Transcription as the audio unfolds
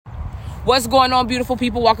What's going on, beautiful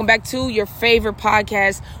people? Welcome back to your favorite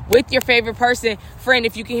podcast with your favorite person. Friend,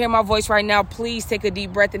 if you can hear my voice right now, please take a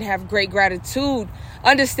deep breath and have great gratitude.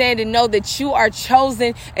 Understand and know that you are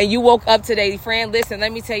chosen and you woke up today. Friend, listen,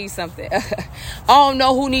 let me tell you something. I don't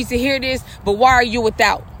know who needs to hear this, but why are you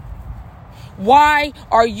without? Why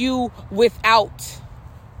are you without?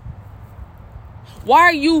 Why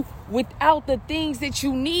are you without the things that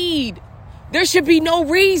you need? There should be no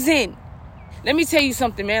reason. Let me tell you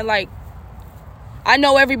something, man. Like, I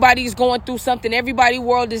know everybody's going through something. Everybody's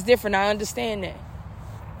world is different. I understand that.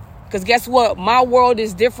 Because guess what? My world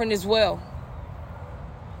is different as well.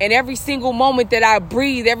 And every single moment that I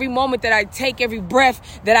breathe, every moment that I take, every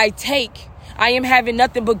breath that I take, I am having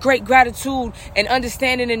nothing but great gratitude and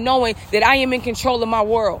understanding and knowing that I am in control of my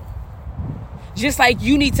world. Just like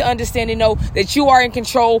you need to understand and know that you are in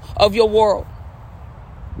control of your world.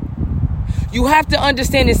 You have to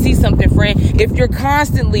understand and see something, friend. If you're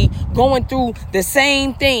constantly going through the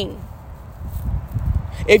same thing,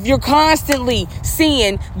 if you're constantly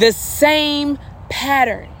seeing the same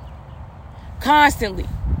pattern, constantly,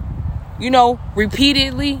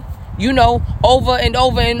 repeatedly, over and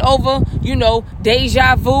over and over,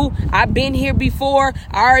 deja vu, I've been here before,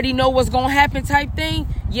 I already know what's going to happen type thing.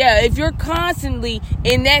 Yeah, if you're constantly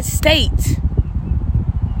in that state,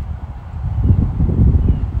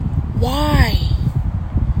 why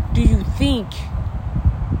do you think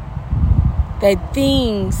that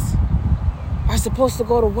things are supposed to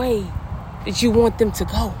go the way that you want them to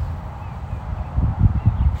go?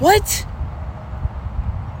 What?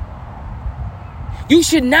 You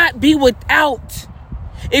should not be without.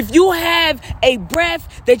 If you have a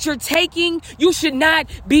breath that you're taking, you should not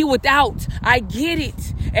be without. I get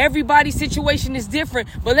it. Everybody's situation is different.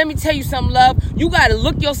 But let me tell you something, love. You got to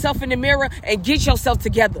look yourself in the mirror and get yourself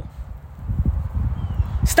together.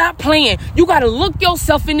 Stop playing. You got to look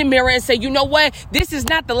yourself in the mirror and say, you know what? This is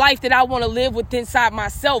not the life that I want to live with inside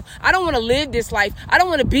myself. I don't want to live this life. I don't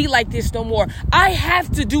want to be like this no more. I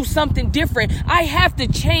have to do something different. I have to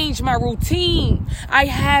change my routine. I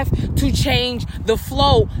have to change the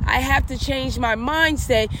flow. I have to change my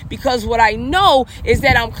mindset, because what I know is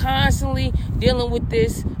that I'm constantly dealing with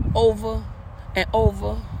this over and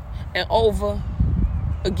over and over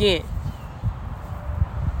again.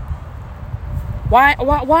 Why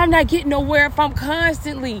I'm not getting nowhere if I'm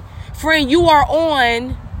constantly, friend, you are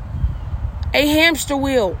on a hamster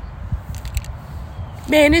wheel.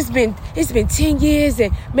 Man, it's been 10 years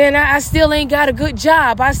and man, I still ain't got a good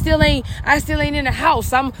job. I still ain't in the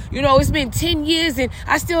house. It's been 10 years and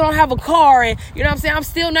I still don't have a car, and I'm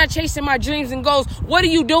still not chasing my dreams and goals. What are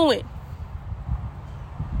you doing?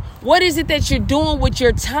 What is it that you're doing with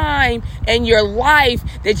your time and your life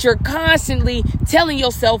that you're constantly telling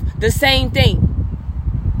yourself the same thing?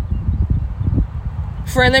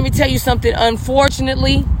 Friend, let me tell you something.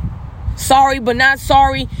 Unfortunately, sorry but not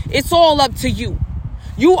sorry, it's all up to you.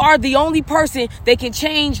 You are the only person that can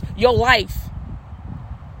change your life.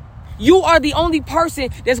 You are the only person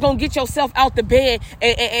that's going to get yourself out the bed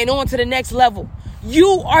and on to the next level.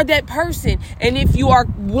 You are that person. And if you are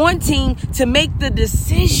wanting to make the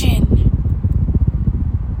decision,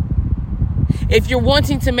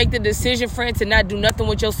 friend, to not do nothing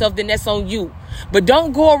with yourself, then that's on you. But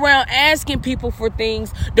don't go around asking people for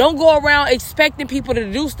things. Don't go around expecting people to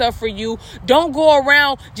do stuff for you. Don't go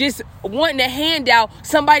around just wanting a handout,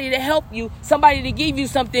 somebody to help you, somebody to give you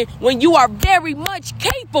something, when you are very much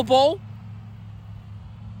capable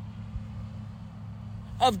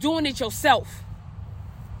of doing it yourself.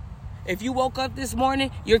 If you woke up this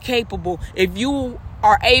morning, you're capable. If you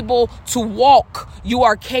are able to walk, you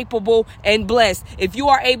are capable and blessed. If you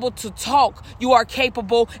are able to talk, you are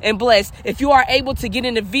capable and blessed. If you are able to get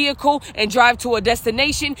in a vehicle and drive to a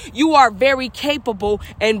destination, you are very capable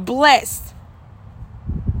and blessed.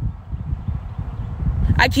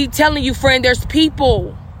 I keep telling you, friend, there's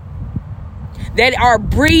people that are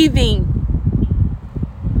breathing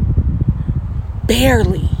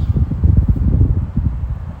barely.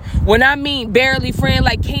 When I mean barely, friend,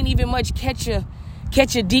 like can't even much catch a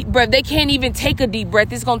deep breath. They can't even take a deep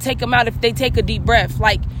breath. It's going to take them out if they take a deep breath.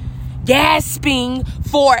 Like gasping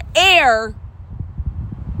for air.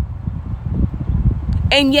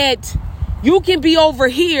 And yet you can be over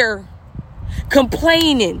here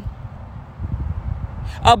complaining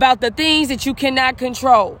about the things that you cannot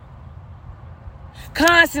control.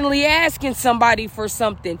 Constantly asking somebody for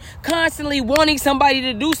something. Constantly wanting somebody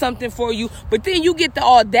to do something for you. But then you get the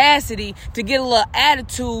audacity to get a little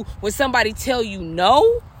attitude when somebody tell you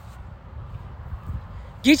no.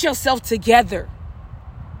 Get yourself together.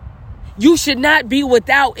 You should not be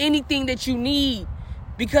without anything that you need,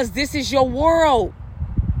 because this is your world.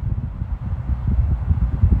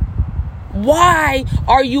 Why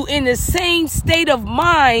are you in the same state of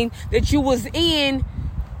mind that you was in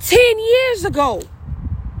 10 years ago?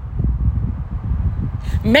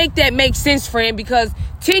 Make that make sense, friend, because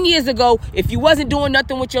 10 years ago, if you wasn't doing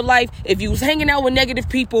nothing with your life, if you was hanging out with negative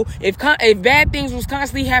people, if bad things was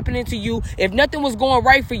constantly happening to you, if nothing was going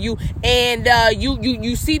right for you, and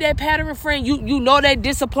you see that pattern, friend, you know that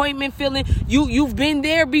disappointment feeling, you've been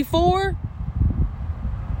there before,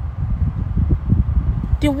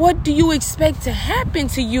 then what do you expect to happen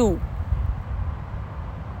to you?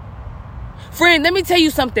 Friend, let me tell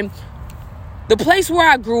you something. The place where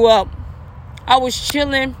I grew up, I was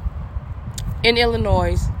chilling in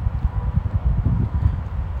Illinois,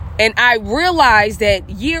 and I realized that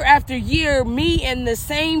year after year, me and the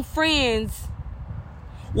same friends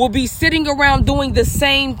will be sitting around doing the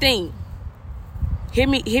same thing. Hear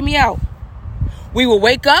me out. We will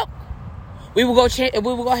wake up, we will go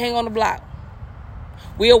hang on the block.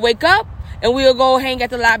 We'll wake up and we'll go hang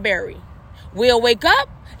at the library. We'll wake up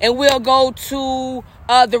and we'll go to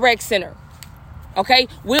the rec center. Okay,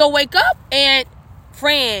 we'll wake up and,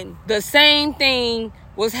 friend, the same thing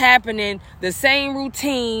was happening. The same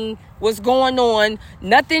routine was going on.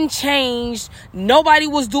 Nothing changed. Nobody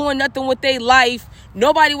was doing nothing with their life.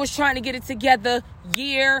 Nobody was trying to get it together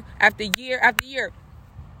year after year after year.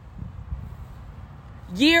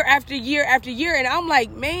 Year after year after year. And I'm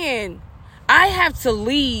like, man, I have to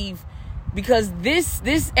leave because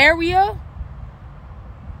this area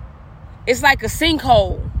is like a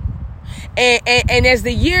sinkhole. And as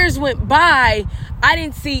the years went by, I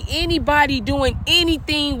didn't see anybody doing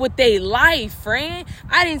anything with their life, friend.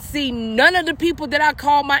 I didn't see none of the people that I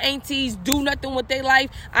call my aunties do nothing with their life.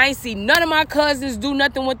 I ain't see none of my cousins do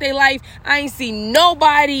nothing with their life. I ain't see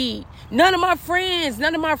nobody, none of my friends,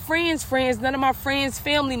 none of my friends' friends, none of my friends'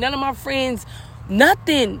 family, none of my friends,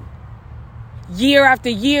 nothing. Year after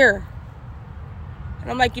year. And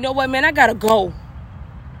I'm like, you know what, man, I gotta go.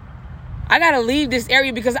 I got to leave this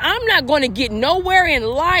area because I'm not going to get nowhere in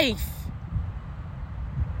life.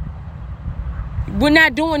 We're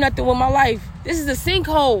not doing nothing with my life. This is a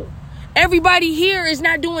sinkhole. Everybody here is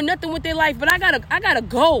not doing nothing with their life, but I gotta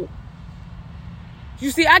go.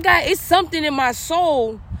 You see, it's something in my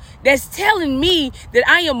soul that's telling me that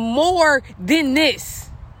I am more than this.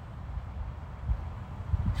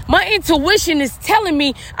 My intuition is telling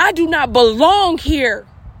me I do not belong here.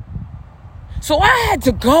 So I had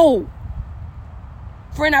to go.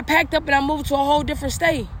 Friend, I packed up and I moved to a whole different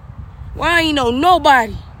state. Well, I ain't know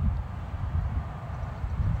nobody.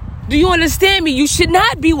 Do you understand me? You should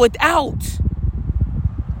not be without.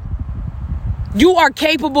 You are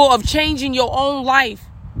capable of changing your own life.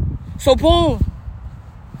 So boom.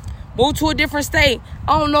 Move to a different state.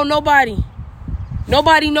 I don't know nobody.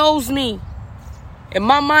 Nobody knows me. In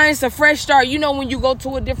my mind, it's a fresh start. You know when you go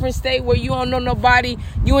to a different state where you don't know nobody,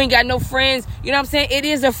 you ain't got no friends. You know what I'm saying? It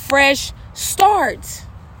is a fresh start.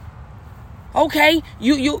 Okay,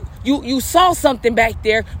 you saw something back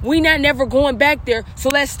there. We not never going back there. So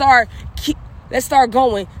let's start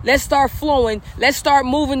going. Let's start flowing. Let's start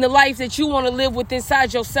moving the life that you want to live with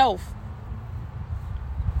inside yourself.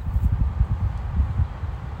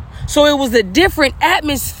 So it was a different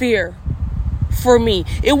atmosphere for me.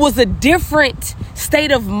 It was a different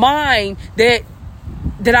state of mind that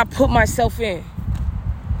I put myself in.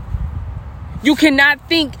 You cannot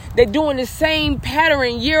think that doing the same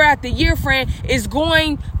pattern year after year, friend, is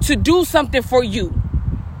going to do something for you.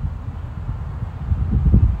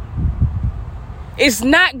 It's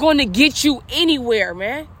not going to get you anywhere,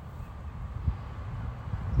 man.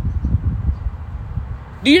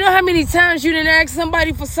 Do you know how many times you didn't ask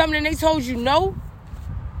somebody for something and they told you no?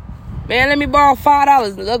 Man, let me borrow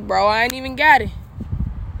 $5. Look, bro, I ain't even got it.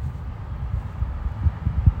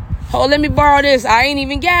 Oh, let me borrow this. I ain't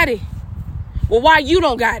even got it. Well, why you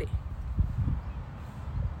don't got it?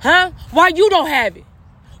 Huh? Why you don't have it?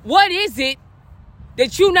 What is it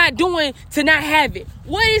that you not doing to not have it?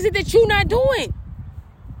 What is it that you not doing?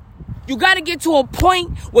 You got to get to a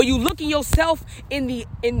point where you look in yourself in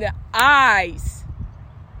the eyes,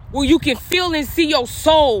 where you can feel and see your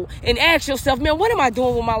soul and ask yourself, man, what am I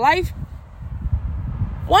doing with my life?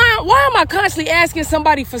 Why am I constantly asking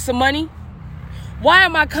somebody for some money? Why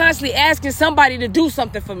am I constantly asking somebody to do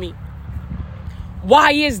something for me?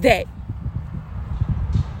 Why is that?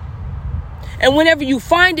 And whenever you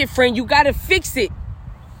find it, friend, you got to fix it.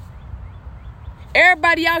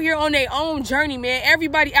 Everybody out here on their own journey, man.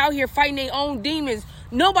 Everybody out here fighting their own demons.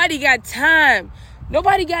 Nobody got time.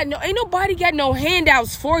 Ain't nobody got no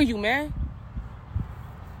handouts for you, man.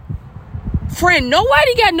 Friend,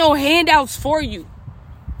 nobody got no handouts for you.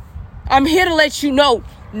 I'm here to let you know,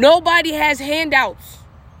 nobody has handouts.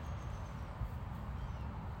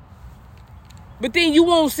 But then you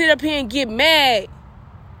won't sit up here and get mad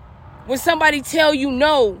when somebody tell you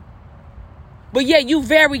no. But yet you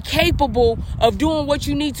very capable of doing what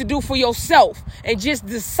you need to do for yourself and just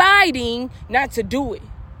deciding not to do it.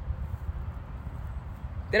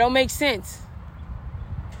 That don't make sense.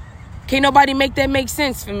 Can't nobody make that make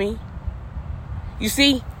sense for me. You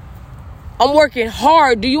see, I'm working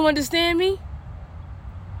hard. Do you understand me?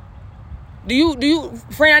 Do you,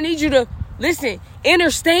 friend, I need you to listen,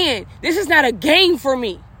 understand. This is not a game for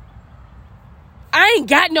me. I ain't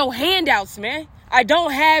got no handouts, man. I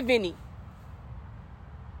don't have any.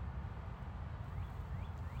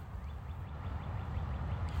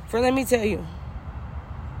 Friend, let me tell you.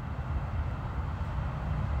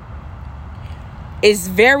 It's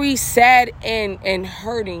very sad and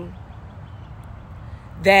hurting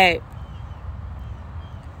that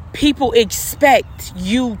people expect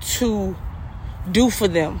you to do for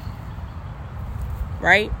them.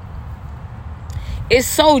 Right? It's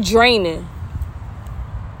so draining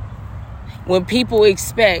when people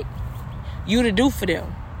expect you to do for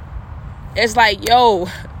them. It's like, yo,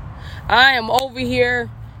 I am over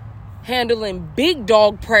here handling big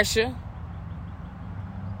dog pressure.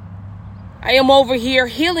 I am over here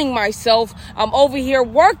healing myself. I'm over here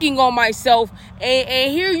working on myself.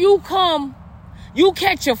 And here you come. You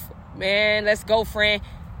catch a... Man, let's go, friend.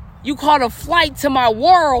 You caught a flight to my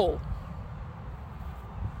world.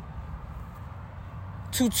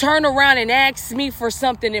 To turn around and ask me for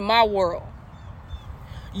something in my world.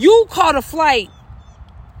 You caught a flight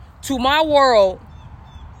to my world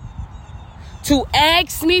to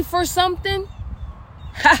ask me for something?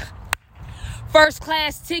 First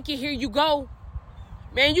class ticket, here you go.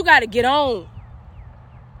 Man, you gotta get on.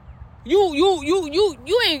 You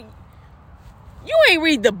ain't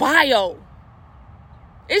read the bio.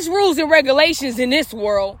 It's rules and regulations in this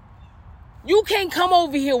world. You can't come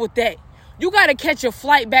over here with that. You gotta catch a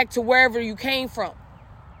flight back to wherever you came from.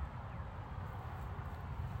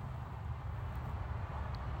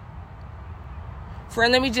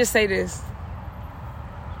 Friend, let me just say this.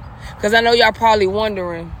 Because I know y'all probably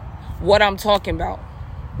wondering what I'm talking about.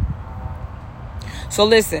 So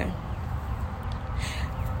listen.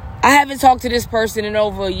 I haven't talked to this person in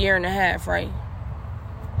over a year and a half, right?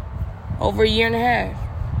 Over a year and a half.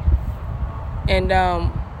 And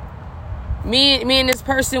me and this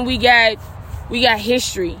person, we got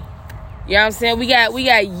history. You know what I'm saying? We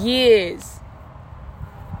got years.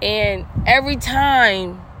 And every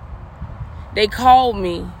time they called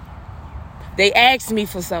me, they asked me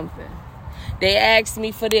for something. They asked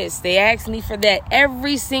me for this. They asked me for that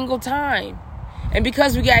every single time. And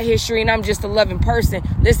because we got history and I'm just a loving person,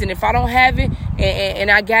 listen, if I don't have it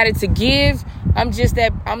and I got it to give, I'm going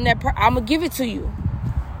to give it to you.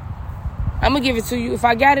 I'm going to give it to you. If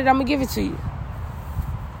I got it, I'm going to give it to you.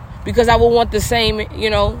 Because I will want the same,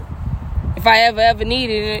 if I ever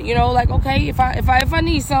needed it, like, okay, if I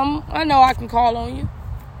need something, I know I can call on you.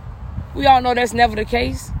 We all know that's never the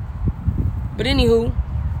case. But anywho,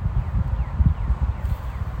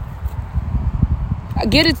 I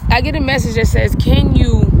get a message that says, can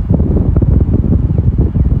you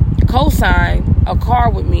co-sign a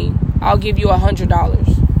car with me? I'll give you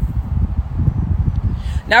 $100.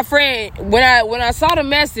 Now, friend, when I saw the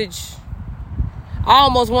message, I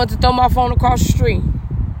almost wanted to throw my phone across the street.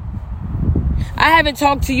 I haven't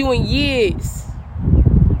talked to you in years.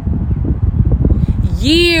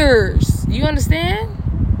 Years. You understand?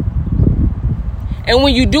 And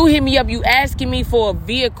when you do hit me up, you asking me for a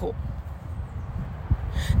vehicle.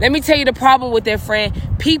 Let me tell you the problem with that, friend.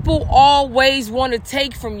 People always want to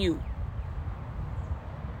take from you.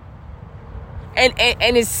 And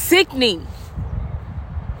it's sickening.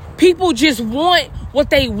 People just want what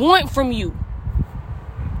they want from you.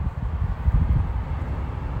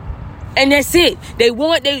 And that's it. They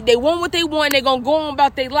want what they want. They're going to go on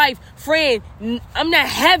about their life. Friend, I'm not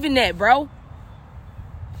having that, bro.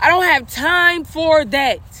 I don't have time for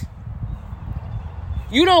that.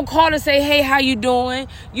 You don't call to say, hey, how you doing?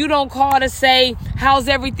 You don't call to say, how's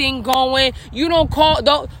everything going? You don't call.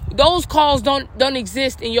 Those calls don't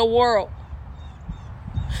exist in your world.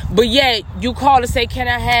 But yet, you call to say, can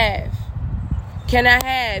I have? Can I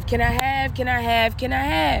have? Can I have? Can I have? Can I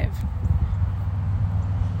have?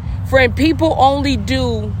 Friend, people only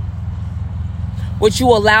do what you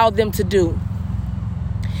allow them to do.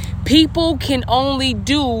 People can only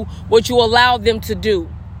do what you allow them to do.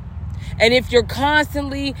 And if you're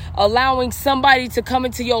constantly allowing somebody to come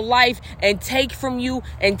into your life and take from you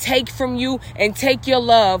and take from you and take your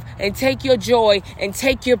love and take your joy and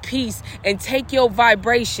take your peace and take your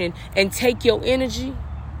vibration and take your energy.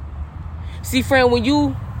 See, friend,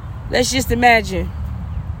 let's just imagine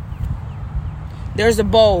There's a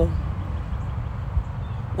bowl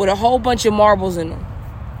with a whole bunch of marbles in them.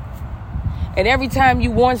 And every time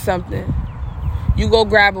you want something, you go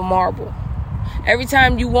grab a marble. Every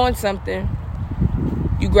time you want something,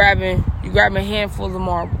 you grab a handful of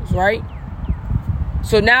marbles, right?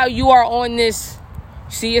 So now you are on this,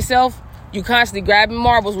 see yourself? You constantly grabbing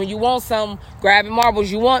marbles. When you want something, grabbing marbles.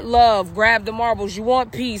 You want love, grab the marbles. You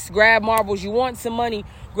want peace, grab marbles. You want some money,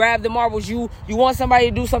 grab the marbles. You want somebody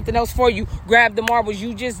to do something else for you, grab the marbles.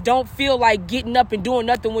 You just don't feel like getting up and doing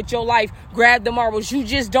nothing with your life, grab the marbles. You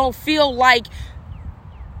just don't feel like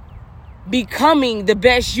becoming the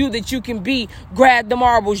best you that you can be, grab the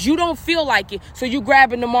marbles. You don't feel like it, so you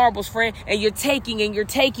grabbing the marbles, friend, and you're taking and you're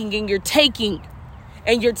taking and you're taking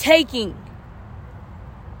and you're taking.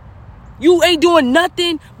 You ain't doing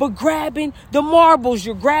nothing but grabbing the marbles.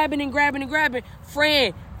 You're grabbing and grabbing and grabbing.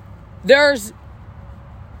 Friend, there's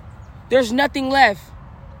nothing left.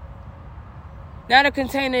 Now the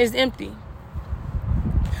container is empty.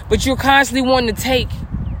 But you're constantly wanting to take.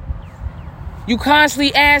 You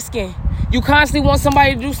constantly asking. You constantly want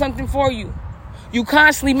somebody to do something for you. You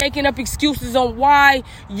constantly making up excuses on why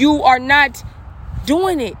you are not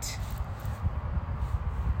doing it.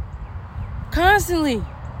 Constantly.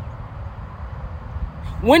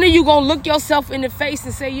 When are you going to look yourself in the face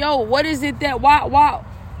and say, yo, what is it that,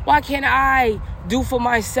 why can't I do for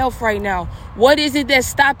myself right now? What is it that's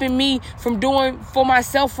stopping me from doing for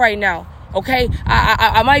myself right now? Okay,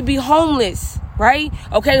 I might be homeless, right?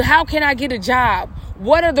 Okay, how can I get a job?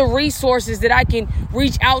 What are the resources that I can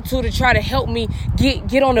reach out to try to help me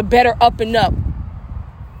get on a better up and up?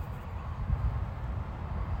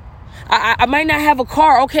 I might not have a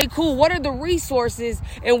car. Okay, cool. What are the resources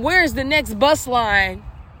and where is the next bus line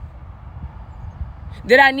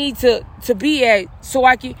that I need to be at so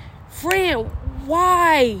I can... Friend,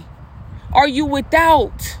 why are you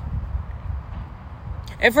without?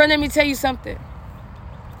 And friend, let me tell you something.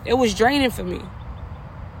 It was draining for me.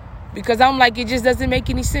 Because I'm like, it just doesn't make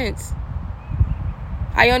any sense.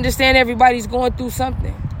 I understand everybody's going through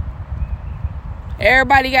something.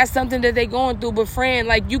 Everybody got something that they're going through. But friend,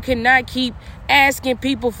 like, you cannot keep asking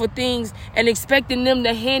people for things and expecting them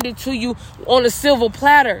to hand it to you on a silver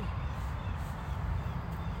platter.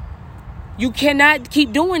 You cannot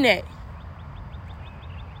keep doing that.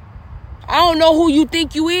 I don't know who you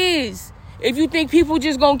think you is. If you think people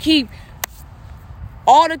just gonna keep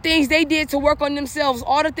all the things they did to work on themselves,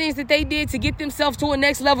 all the things that they did to get themselves to a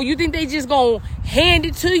next level, you think they just gonna hand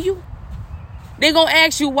it to you? They gonna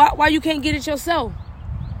ask you why you can't get it yourself.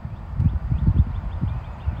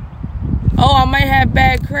 Oh, I might have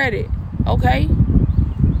bad credit. Okay.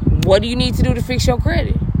 What do you need to do to fix your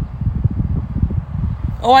credit?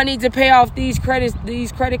 Oh, I need to pay off these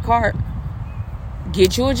credit card.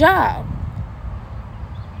 Get you a job.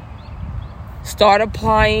 Start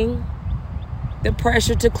applying the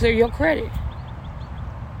pressure to clear your credit.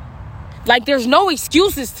 Like, there's no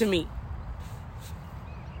excuses to me.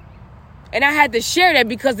 And I had to share that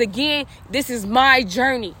because, again, this is my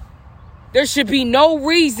journey. There should be no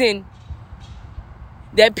reason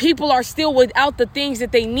that people are still without the things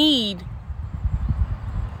that they need.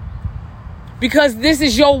 Because this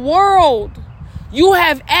is your world. You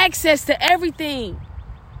have access to everything.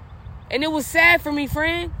 And it was sad for me,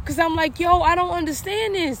 friend. Because I'm like, yo, I don't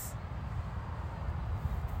understand this.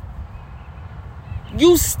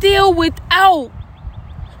 You still without.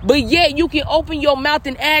 But yet you can open your mouth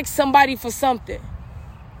and ask somebody for something.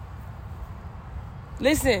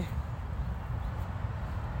 Listen.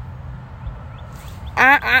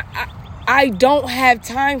 I don't have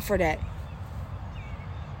time for that.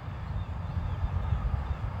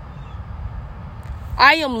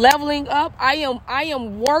 I am leveling up. I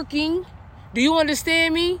am working. Do you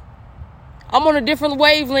understand me? I'm on a different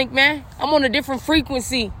wavelength, man. I'm on a different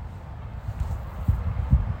frequency.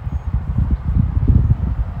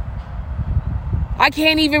 I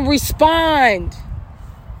can't even respond.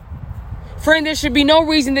 Friend, there should be no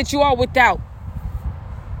reason that you are without.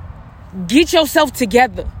 Get yourself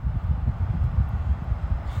together.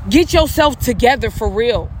 Get yourself together for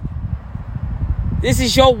real. This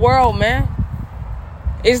is your world, man.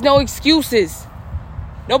 There's no excuses.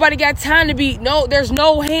 Nobody got time to be... No, there's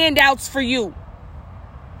no handouts for you.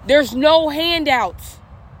 There's no handouts.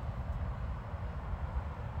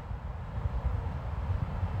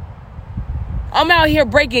 I'm out here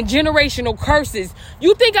breaking generational curses.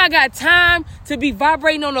 You think I got time to be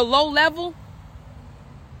vibrating on a low level?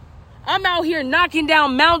 I'm out here knocking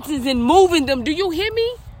down mountains and moving them. Do you hear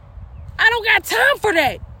me? I don't got time for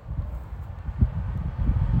that.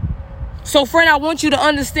 So, friend, I want you to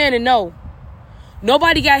understand and know,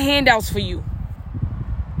 nobody got handouts for you.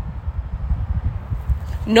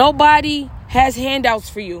 Nobody has handouts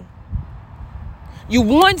for you. You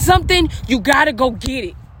want something, you gotta go get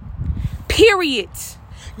it. Period.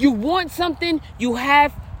 You want something, you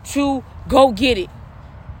have to go get it.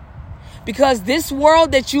 Because this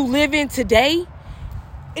world that you live in today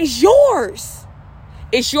is yours.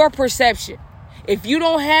 It's your perception. If you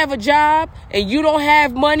don't have a job and you don't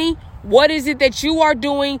have money, what is it that you are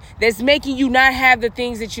doing that's making you not have the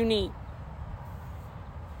things that you need?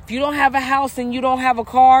 If you don't have a house and you don't have a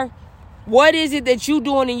car, what is it that you're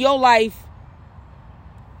doing in your life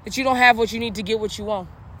that you don't have what you need to get what you want?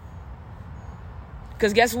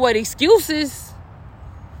 Because guess what? Excuses,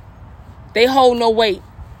 they hold no weight.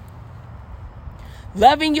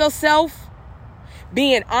 Loving yourself,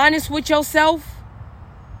 being honest with yourself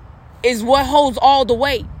is what holds all the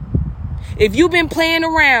weight. If you've been playing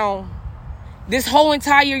around this whole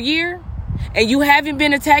entire year and you haven't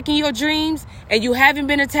been attacking your dreams and you haven't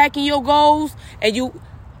been attacking your goals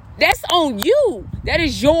that's on you. That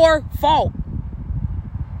is your fault.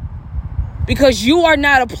 Because you are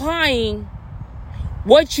not applying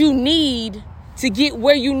what you need to get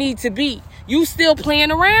where you need to be. You still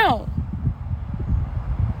playing around.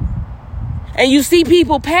 And you see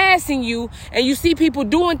people passing you and you see people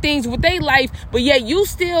doing things with their life, but yet you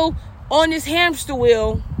still on this hamster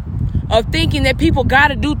wheel of thinking that people got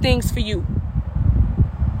to do things for you.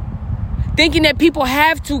 Thinking that people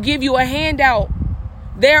have to give you a handout.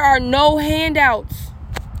 There are no handouts.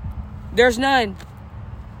 There's none.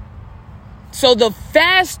 So the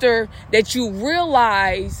faster that you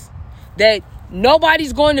realize that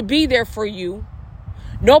nobody's going to be there for you,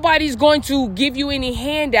 nobody's going to give you any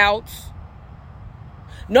handouts,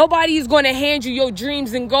 nobody is going to hand you your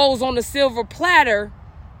dreams and goals on a silver platter,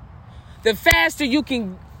 the faster you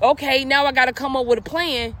can, okay, now I got to come up with a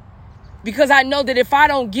plan because I know that if I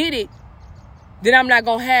don't get it, then I'm not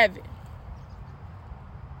going to have it.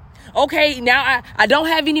 Okay, now I don't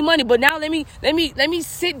have any money, but now let me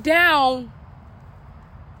sit down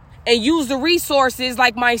and use the resources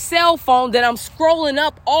like my cell phone that I'm scrolling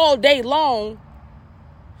up all day long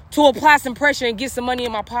to apply some pressure and get some money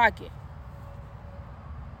in my pocket.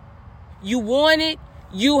 You want it,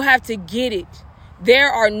 you have to get it.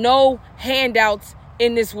 There are no handouts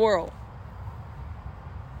in this world.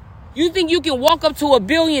 You think you can walk up to a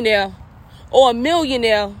billionaire or a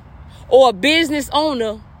millionaire or a business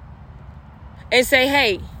owner and say,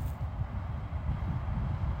 hey,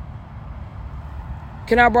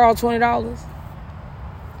 can I borrow $20?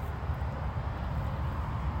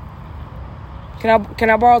 Can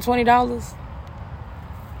I borrow $20?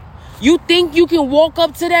 You think you can walk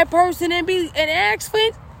up to that person and ask for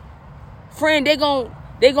it? Friend, they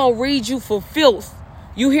gonna read you for filth.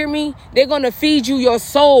 You hear me? They're gonna feed you your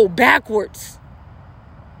soul backwards.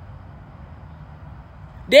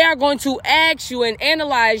 They are going to ask you and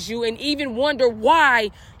analyze you and even wonder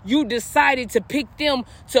why you decided to pick them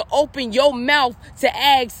to open your mouth to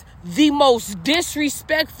ask the most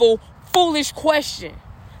disrespectful, foolish question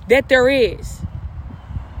that there is.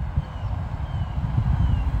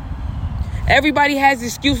 Everybody has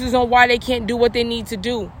excuses on why they can't do what they need to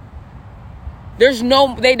do.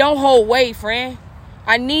 They don't hold weight, friend.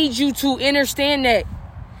 I need you to understand that.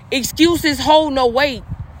 Excuses hold no weight.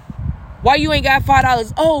 Why you ain't got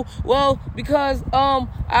 $5? Oh, well, because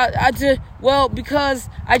because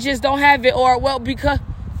I just don't have it, or well, because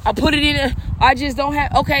I put it in I just don't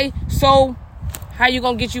have. Okay, so how you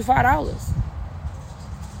gonna get you $5?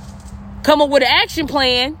 Come up with an action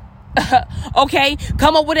plan. Okay,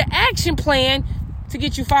 come up with an action plan to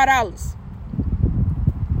get you $5.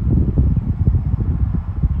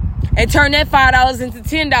 And turn that $5 into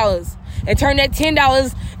 $10. And turn that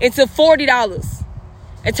 $10 into $40.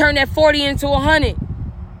 And turn that 40 into 100.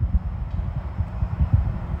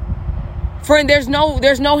 Friend, there's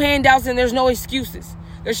no handouts and there's no excuses.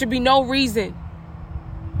 There should be no reason.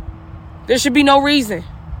 There should be no reason.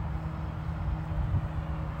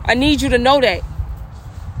 I need you to know that.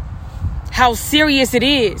 How serious it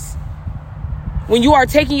is. When you are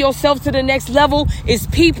taking yourself to the next level, it's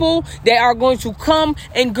people that are going to come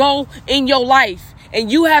and go in your life.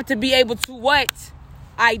 And you have to be able to what?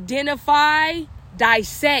 Identify,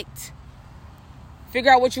 dissect,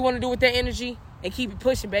 figure out what you want to do with that energy, and keep it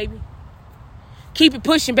pushing, baby. Keep it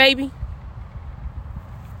pushing, baby.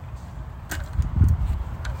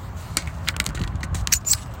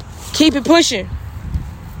 Keep it pushing.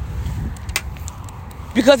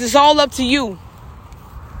 Because it's all up to you.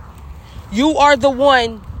 You are the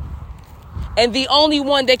one and the only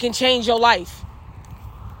one that can change your life.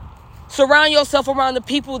 Surround yourself around the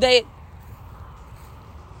people that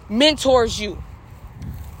mentors you.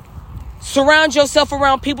 Surround yourself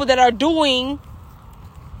around people that are doing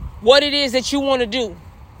what it is that you want to do.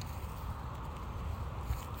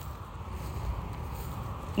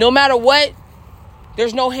 No matter what,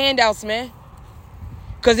 there's no handouts, man.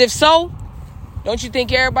 Because if so, don't you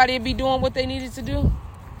think everybody would be doing what they needed to do?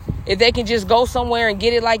 If they can just go somewhere and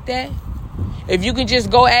get it like that? If you can just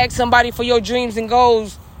go ask somebody for your dreams and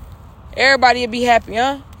goals, everybody would be happy,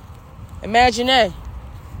 huh? Imagine that.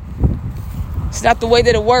 It's not the way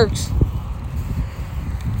that it works.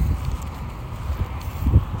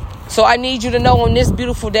 So I need you to know on this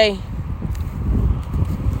beautiful day,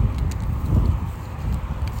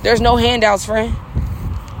 there's no handouts, friend.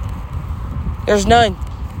 There's none.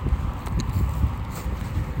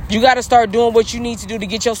 You got to start doing what you need to do to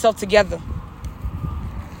get yourself together.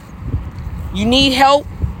 You need help?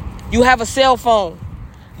 You have a cell phone.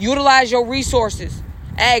 Utilize your resources.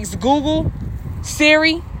 Ask Google,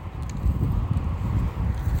 Siri.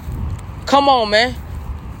 Come on, man.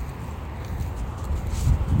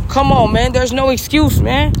 Come on, man. There's no excuse,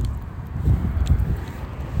 man.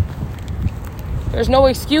 There's no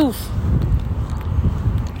excuse.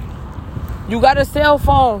 You got a cell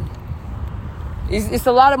phone. It's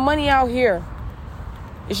a lot of money out here.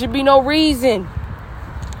 It should be no reason.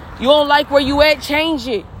 You don't like where you at, change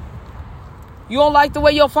it. You don't like the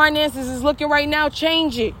way your finances is looking right now,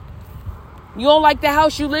 change it. You don't like the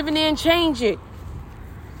house you living in, change it.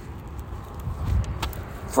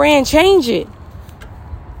 Friend, change it.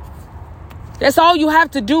 That's all you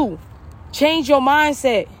have to do. Change your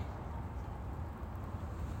mindset.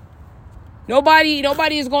 Nobody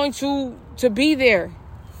is going to be there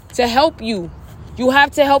to help you. You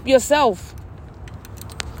have to help yourself.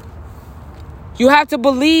 You have to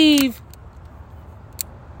believe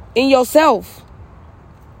in yourself.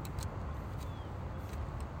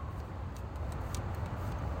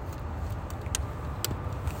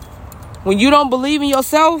 When you don't believe in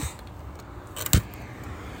yourself,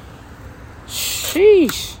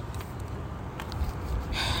 sheesh.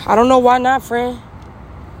 I don't know why not, friend.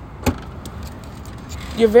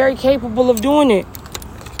 You're very capable of doing it.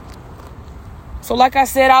 So like I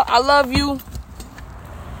said, I love you.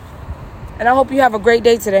 And I hope you have a great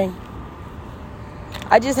day today.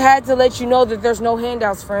 I just had to let you know that there's no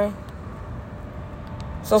handouts, friend.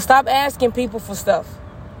 So stop asking people for stuff.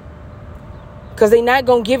 Because they're not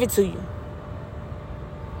going to give it to you.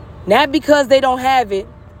 Not because they don't have it,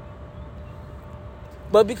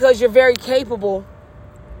 but because you're very capable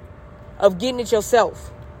of getting it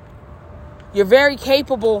yourself. You're very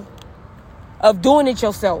capable of doing it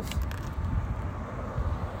yourself.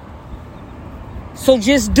 So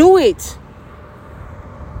just do it.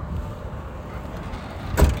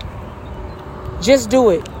 Just do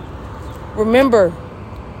it. Remember,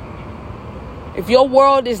 if your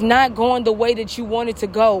world is not going the way that you want it to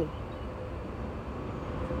go,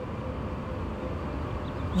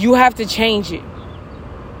 you have to change it.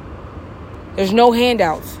 There's no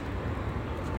handouts.